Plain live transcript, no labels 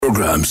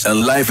programs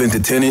and live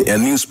entertaining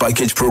and news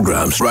package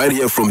programs right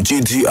here from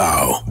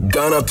GTR,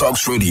 Ghana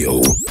Talks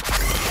Radio.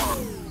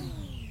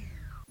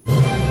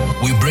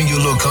 We bring you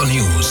local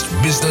news,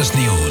 business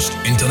news,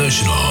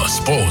 international,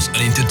 sports, and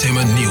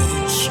entertainment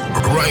news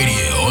right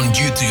here on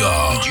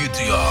GTR.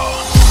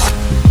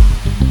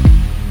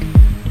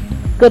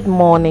 Good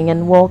morning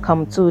and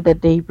welcome to the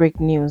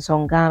Daybreak News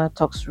on Ghana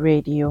Talks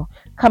Radio.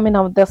 Coming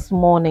up this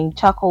morning,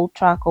 charcoal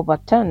truck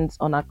overturns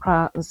on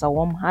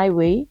Accra-Nsawam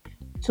Highway,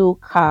 2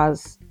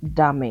 cars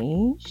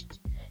damaged.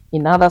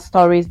 In other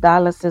stories,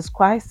 dialysis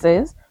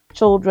crisis,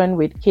 children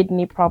with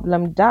kidney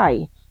problem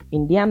die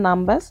in their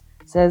numbers,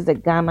 says the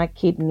Ghana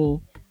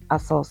Kidney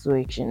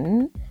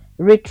Association.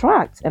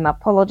 Retract and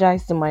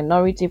apologize to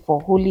minority for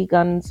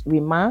hooligans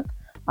remark,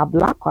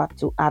 Ablakwa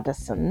to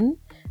Addison.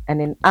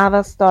 And in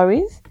other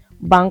stories,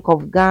 Bank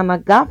of Ghana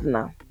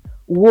governor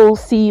will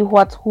see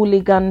what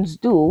hooligans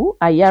do.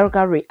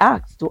 Ayarga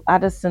reacts to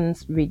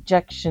Addison's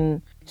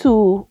rejection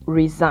to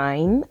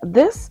resign.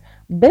 This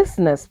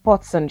business,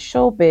 sports and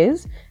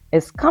showbiz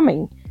is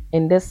coming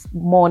in this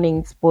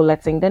morning's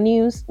bulletin. The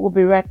news will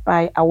be read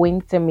by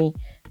Awentemi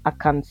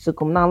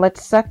Akansukum. Now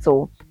let's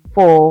settle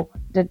for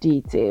the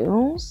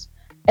details.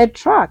 A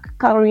truck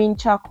carrying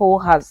charcoal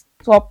has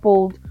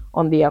toppled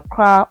on the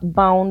Accra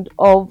bound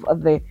of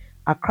the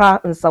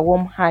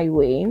Accra-Nsawam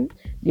Highway.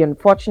 The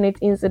unfortunate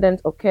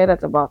incident occurred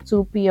at about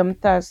 2 p.m.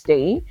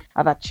 Thursday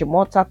at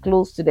Achimota,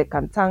 close to the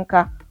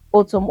Kantanka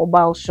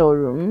Automobile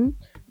Showroom.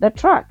 The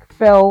truck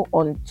fell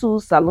on 2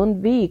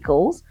 saloon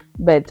vehicles,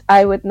 but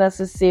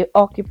eyewitnesses say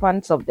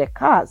occupants of the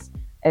cars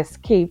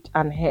escaped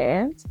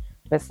unhurt.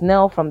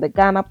 Personnel from the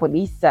Ghana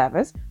Police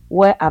Service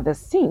were at the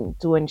scene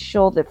to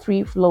ensure the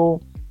free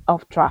flow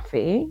of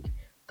traffic.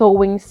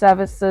 Towing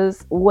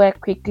services were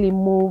quickly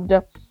moved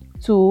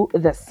to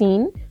the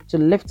scene to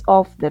lift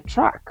off the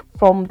truck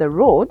from the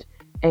road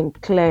and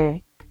clear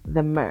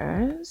the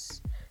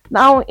mess.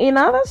 Now, in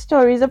other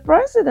stories, the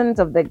president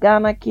of the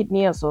Ghana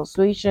Kidney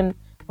Association,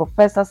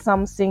 Professor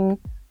Samson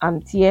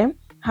Antie,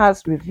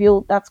 has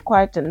revealed that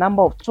quite a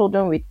number of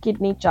children with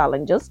kidney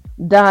challenges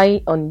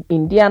die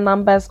in their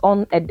numbers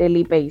on a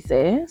daily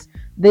basis.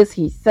 This,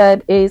 he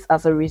said, is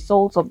as a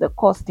result of the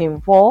cost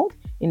involved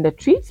in the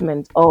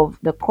treatment of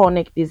the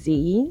chronic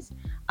disease.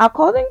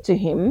 According to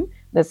him,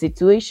 the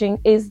situation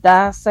is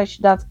dire such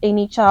that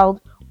any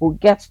child who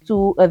gets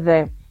to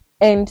the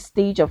end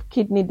stage of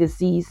kidney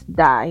disease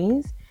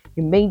dies.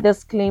 He made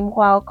this claim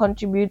while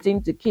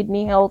contributing to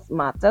Kidney Health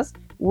Matters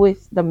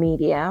with the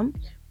media,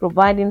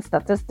 providing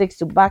statistics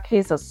to back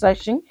his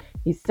assertion.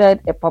 He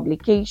said a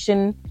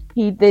publication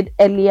he did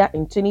earlier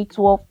in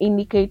 2012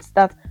 indicates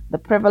that the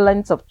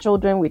prevalence of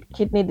children with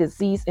kidney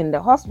disease in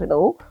the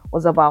hospital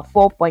was about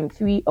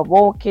 4.3 of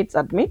all kids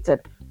admitted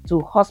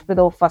to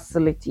hospital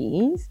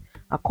facilities.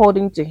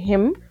 According to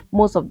him,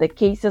 most of the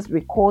cases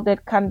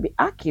recorded can be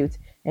acute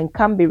and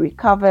can be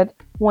recovered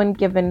when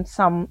given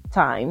some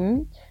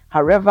time.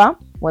 However,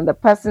 when the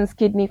person's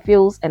kidney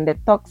fails and the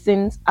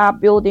toxins are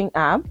building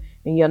up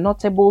and you're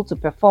not able to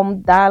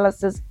perform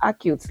dialysis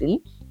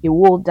accurately, he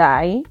will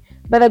die.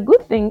 But the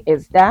good thing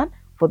is that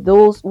for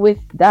those with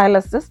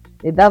dialysis,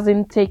 it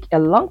doesn't take a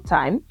long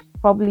time,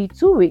 probably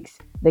 2 weeks,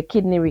 the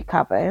kidney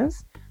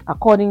recovers.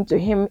 According to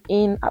him,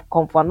 in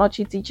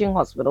Komfanochi Teaching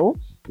Hospital,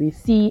 we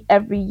see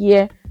every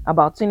year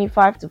about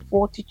 25 to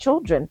 40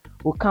 children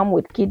who come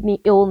with kidney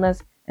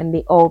illness and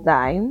they all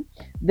die.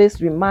 This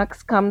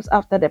remarks comes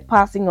after the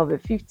passing of a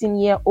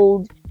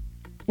 15-year-old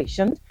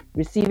patient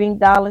receiving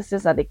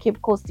dialysis at the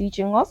Cape Coast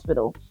Teaching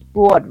Hospital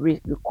who had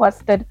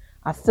requested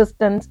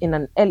assistance in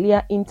an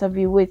earlier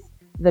interview with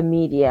the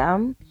media.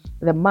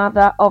 The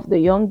mother of the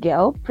young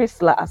girl,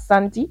 Priscilla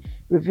Asante,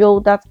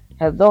 revealed that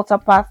her daughter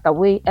passed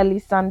away early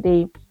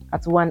Sunday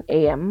at 1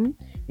 a.m.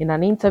 In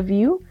an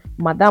interview,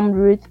 Madame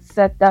Ruth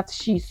said that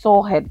she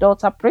saw her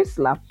daughter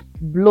Priscilla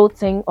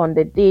bloating on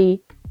the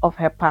day of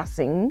her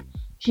passing.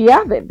 She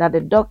added that the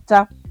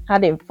doctor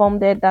had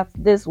informed her that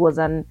this was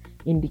an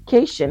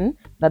indication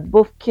that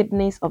both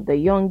kidneys of the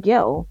young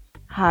girl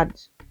had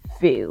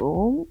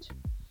failed.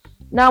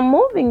 Now,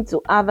 moving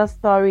to other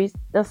stories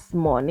this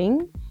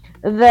morning,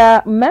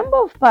 the Member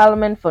of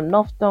Parliament for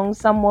North Tongue,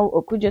 Samuel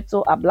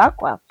Okudzeto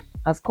Ablakwa,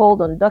 has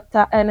called on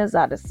Dr. Ernest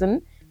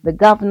Addison, the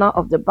governor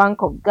of the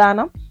Bank of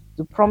Ghana,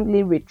 to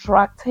promptly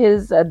retract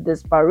his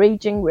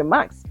disparaging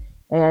remarks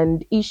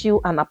and issue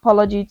an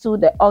apology to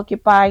the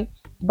Occupy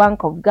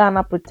Bank of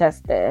Ghana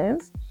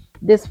protesters.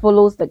 This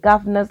follows the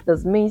governor's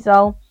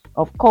dismissal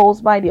of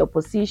calls by the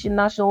opposition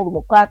National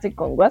Democratic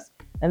Congress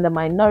and the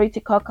Minority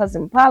Caucus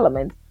in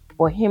Parliament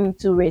for him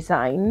to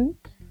resign.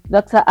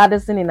 Dr.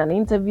 Addison, in an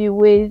interview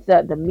with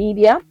the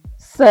media,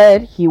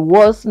 said he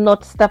was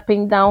not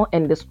stepping down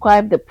and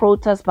described the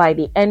protest by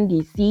the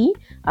NDC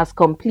as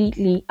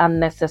completely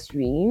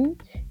unnecessary.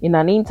 In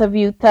an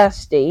interview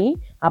Thursday,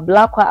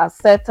 Ablakwa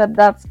asserted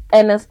that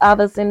Ernest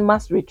Addison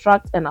must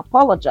retract and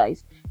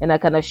apologize, and I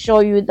can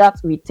assure you that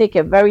we take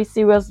a very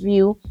serious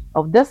view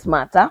of this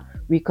matter.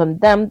 We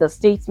condemn the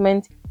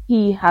statement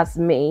he has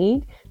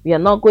made. We are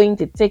not going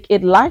to take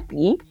it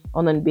lightly,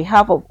 and on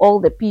behalf of all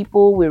the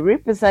people we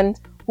represent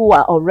who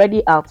are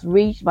already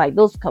outraged by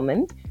those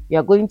comments, we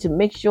are going to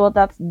make sure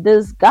that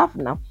this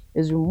governor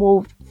is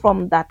removed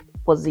from that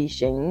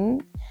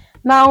position.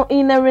 Now,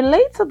 in a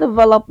related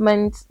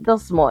development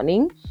this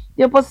morning,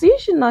 the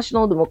opposition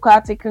National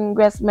Democratic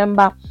Congress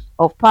member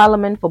of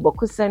Parliament for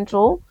Boku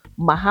Central,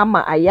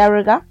 Mahama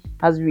Ayariga,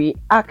 has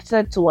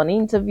reacted to an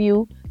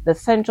interview the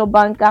central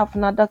bank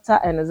governor, Dr.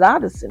 Ernest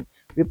Addison,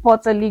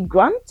 reportedly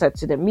granted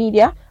to the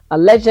media,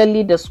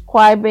 allegedly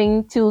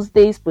describing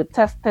Tuesday's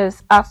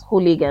protesters as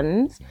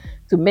hooligans.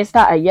 To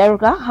Mr.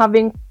 Ayariga,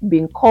 having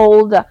been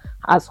called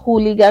as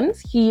hooligans,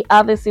 he,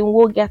 Addison,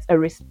 will get a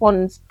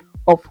response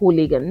of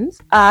hooligans.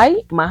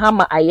 I,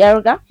 Mahama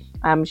Ayariga,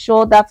 I'm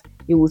sure that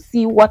you will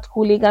see what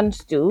hooligans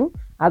do.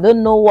 I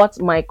don't know what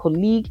my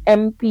colleague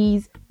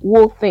MPs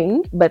will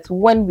think, but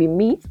when we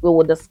meet, we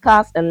will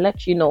discuss and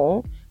let you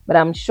know. But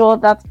I'm sure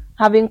that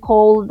having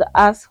called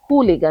us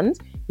hooligans,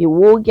 he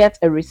will get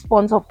a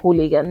response of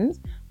hooligans,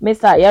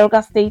 Mr.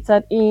 Ayariga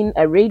stated in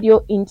a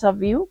radio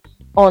interview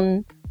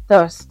on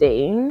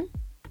Thursday.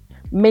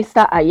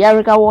 Mr.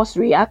 Ayariga was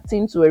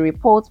reacting to a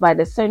report by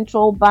the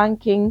central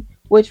banking,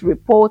 which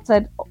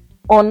reported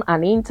on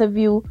an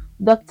interview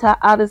Dr.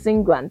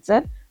 Addison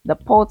granted the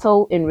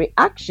portal in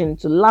reaction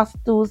to last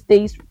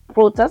Tuesday's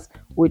protest,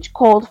 which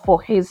called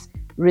for his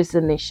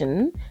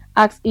resignation.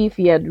 Asked if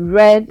he had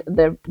read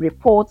the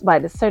report by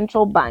the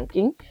central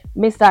banking,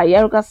 Mr.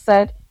 Ayariga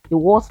said he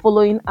was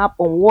following up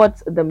on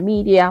what the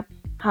media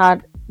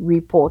had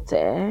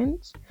reported.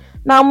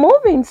 Now,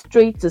 moving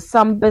straight to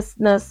some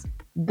business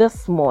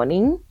this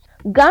morning,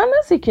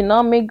 Ghana's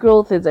economic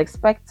growth is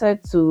expected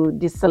to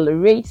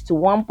decelerate to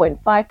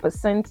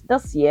 1.5%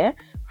 this year.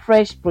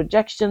 Fresh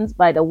projections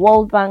by the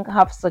World Bank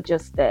have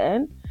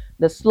suggested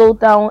the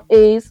slowdown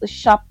is a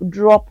sharp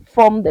drop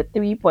from the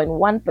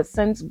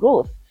 3.1%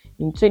 growth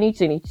in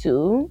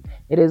 2022.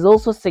 It is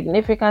also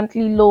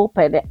significantly low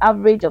per the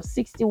average of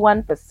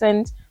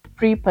 61%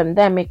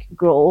 pre-pandemic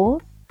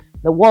growth.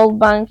 The World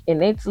Bank,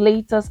 in its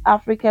latest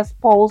Africa's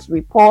Pulse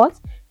report,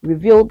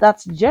 revealed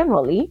that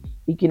generally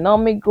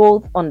economic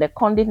growth on the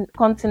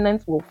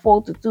continent will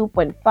fall to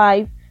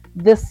 2.5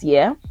 this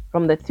year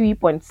from the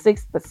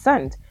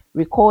 3.6%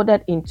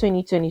 recorded in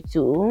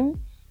 2022.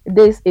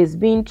 This is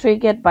being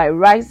triggered by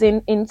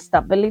rising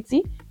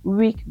instability,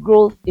 weak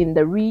growth in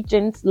the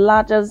region's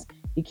largest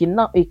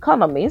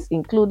economies,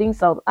 including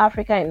South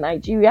Africa and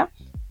Nigeria,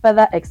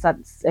 further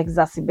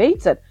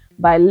exacerbated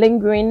by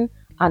lingering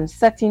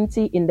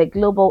uncertainty in the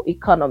global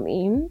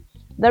economy.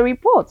 The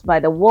report by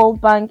the World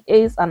Bank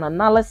is an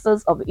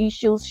analysis of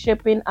issues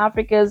shaping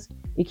Africa's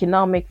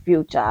economic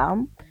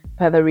future.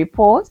 Per the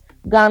report,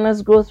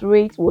 Ghana's growth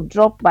rate will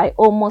drop by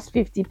almost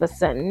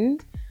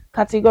 50%.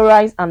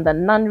 Categorized under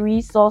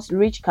non-resource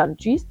rich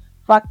countries,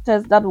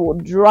 factors that will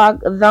drag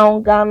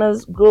down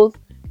Ghana's growth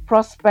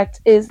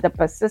prospect is the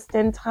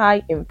persistent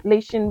high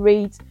inflation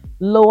rate,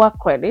 lower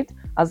credit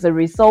as a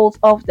result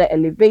of the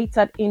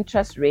elevated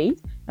interest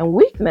rate, and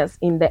weakness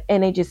in the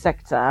energy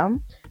sector.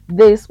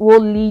 This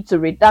will lead to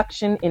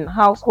reduction in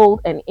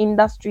household and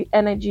industry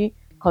energy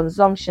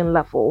consumption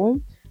level.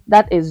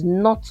 That is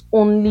not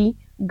only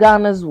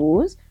Ghana's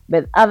woes,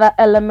 but other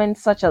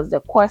elements such as the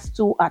quest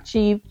to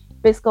achieve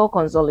fiscal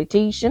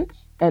consolidation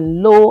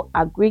and low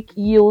agri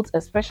yields,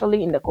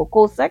 especially in the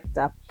cocoa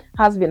sector,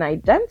 has been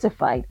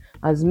identified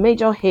as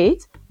major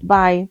hits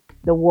by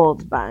the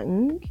World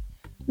Bank.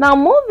 Now,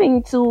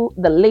 moving to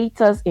the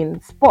latest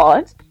in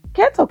sports,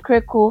 Keto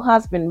Kreku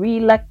has been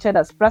re-elected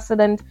as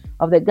president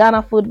of the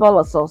Ghana Football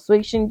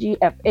Association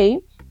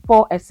GFA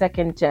for a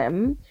second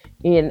term.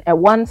 In a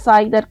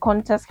one-sided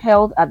contest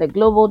held at the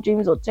Global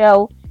Dreams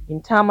Hotel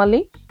in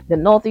Tamale, the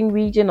Northern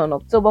Region on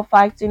October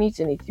 5,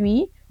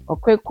 2023,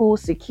 Okweku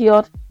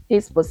secured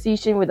his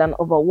position with an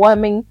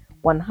overwhelming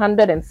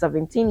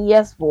 117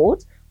 yes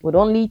votes, with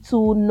only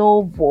 2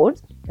 no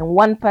votes and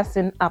 1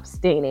 person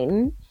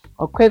abstaining.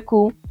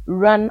 Okweku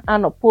ran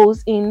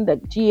unopposed in the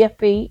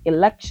GFA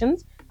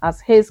elections as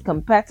his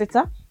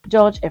competitor,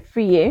 George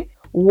Efrie,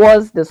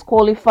 was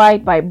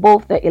disqualified by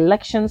both the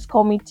Elections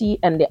Committee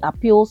and the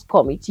Appeals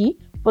Committee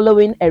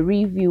following a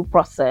review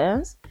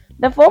process.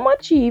 The former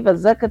Chief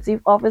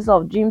Executive Officer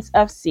of Dreams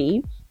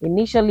FC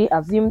initially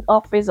assumed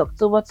office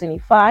October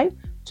 25,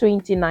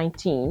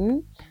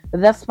 2019.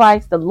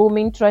 Despite the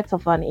looming threat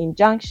of an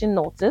injunction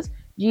notice,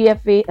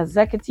 GFA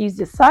executives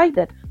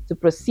decided to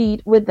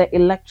proceed with the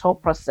electoral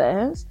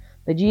process.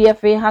 The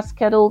GFA has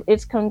scheduled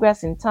its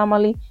Congress in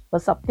Tamale for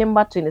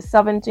September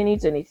 27,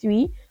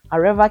 2023.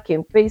 However,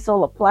 King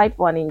Faisal applied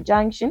for an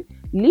injunction,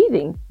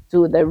 leading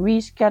to the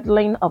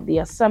rescheduling of the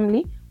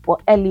assembly for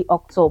early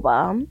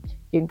October.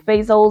 King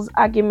Faisal's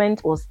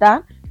argument was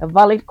that a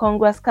valid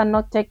Congress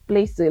cannot take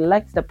place to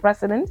elect the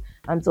president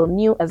until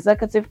new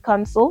Executive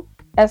Council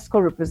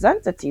ESCO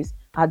representatives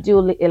are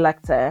duly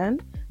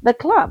elected. The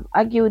club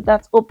argued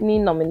that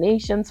opening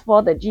nominations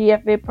for the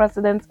GFA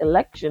president's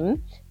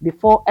election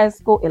before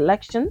ESCO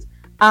elections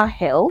are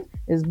held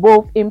is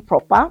both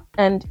improper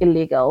and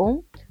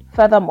illegal.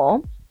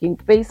 Furthermore, King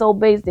Faisal,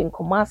 based in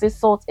Kumasi,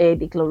 sought a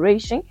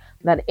declaration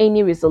that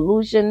any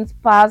resolutions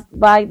passed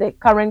by the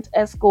current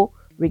ESCO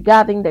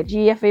regarding the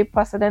GFA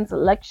president's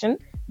election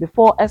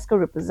before ESCO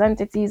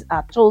representatives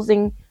are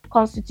chosen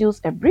constitutes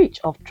a breach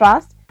of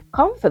trust,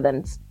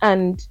 confidence,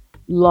 and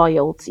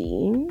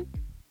loyalty.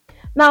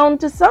 Now, on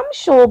to some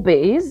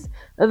showbiz.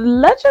 The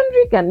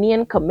legendary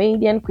Ghanaian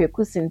comedian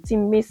Kweku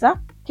Sintim-Mensah,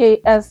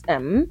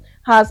 KSM,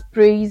 has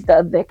praised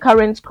the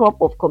current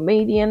crop of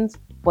comedians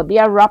for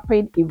their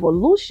rapid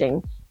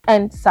evolution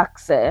and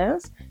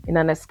success. In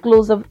an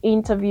exclusive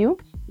interview,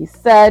 he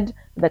said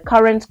the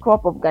current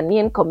crop of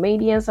Ghanaian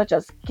comedians such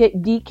as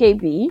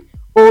DKB,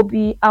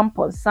 Obi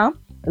Amponsa,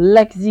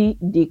 Lexi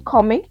the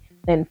Comic,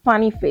 and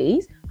Funny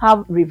Face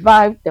have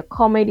revived the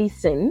comedy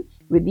scene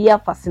with their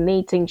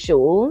fascinating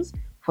shows.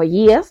 For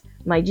years,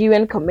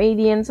 Nigerian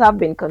comedians have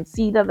been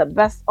considered the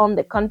best on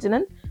the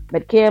continent,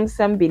 but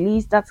KMSM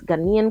believes that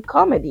Ghanaian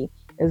comedy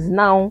is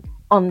now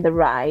on the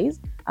rise.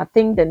 I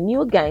think the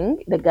new gang,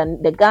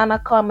 the Ghana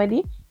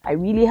comedy, I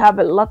really have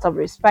a lot of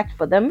respect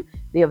for them.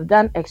 They have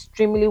done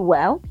extremely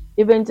well,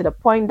 even to the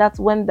point that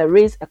when there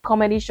is a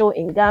comedy show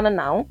in Ghana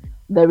now,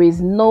 there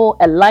is no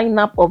a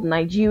lineup of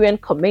Nigerian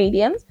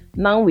comedians.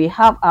 Now we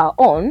have our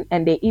own,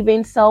 and they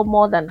even sell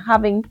more than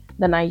having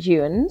the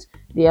Nigerians.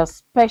 There are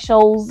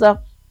specials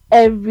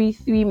every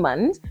 3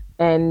 months,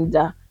 and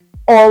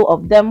all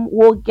of them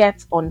will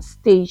get on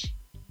stage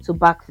to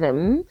back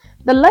them.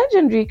 The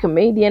legendary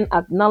comedian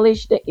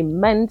acknowledged the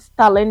immense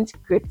talent,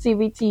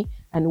 creativity,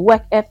 and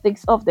work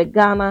ethics of the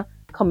Ghana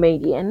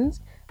comedians.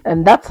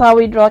 And that's how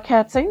we draw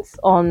curtains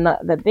on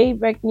the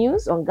Daybreak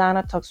News on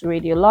Ghana Talks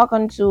Radio. Log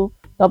on to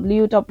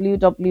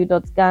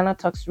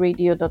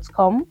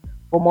www.GhanaTalksRadio.com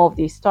for more of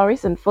these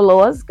stories, and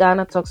follow us,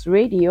 Ghana Talks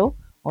Radio,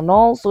 on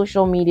all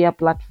social media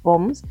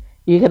platforms.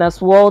 You can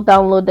as well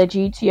download the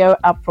GTR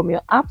app from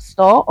your App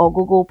Store or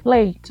Google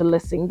Play to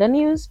listen. The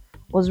news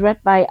was read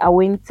by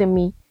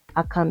Awentemi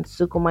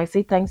Akansukum. I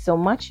say thanks so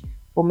much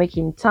for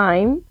making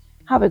time.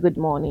 Have a good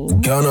morning.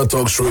 Ghana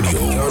Talks Radio.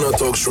 Ghana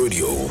Talks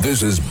Radio.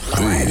 This is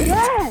big.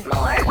 Yes.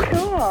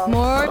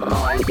 More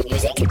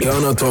music.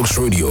 Ghana Talks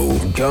Radio.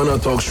 Ghana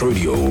Talks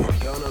Radio.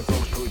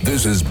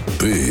 This is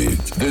big.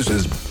 This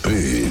is